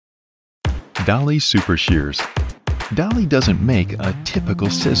Dahle Super Shears. Dahle doesn't make a typical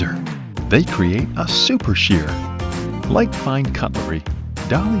scissor. They create a super shear. Like fine cutlery,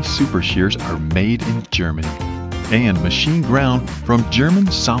 Dahle Super Shears are made in Germany and machine ground from German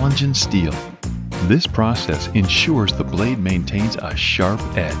Solingen steel. This process ensures the blade maintains a sharp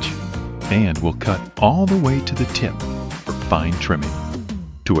edge and will cut all the way to the tip for fine trimming.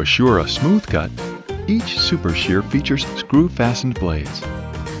 To assure a smooth cut, each super shear features screw-fastened blades.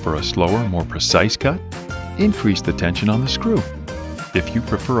 For a slower, more precise cut, increase the tension on the screw. If you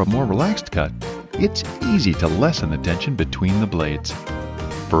prefer a more relaxed cut, it's easy to lessen the tension between the blades.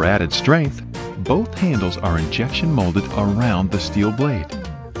 For added strength, both handles are injection molded around the steel blade,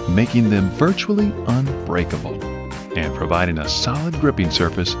 making them virtually unbreakable and providing a solid gripping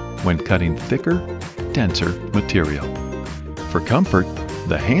surface when cutting thicker, denser material. For comfort,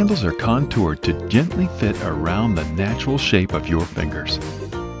 the handles are contoured to gently fit around the natural shape of your fingers.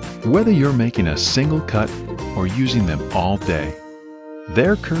 Whether you're making a single cut or using them all day,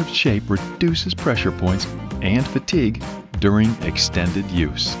 their curved shape reduces pressure points and fatigue during extended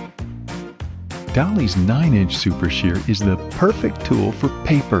use. Dahle's 9-inch Super Shear is the perfect tool for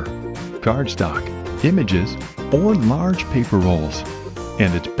paper, cardstock, images, or large paper rolls,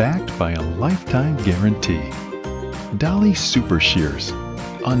 and it's backed by a lifetime guarantee. Dahle Super Shears,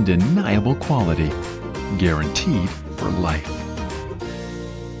 undeniable quality, guaranteed for life.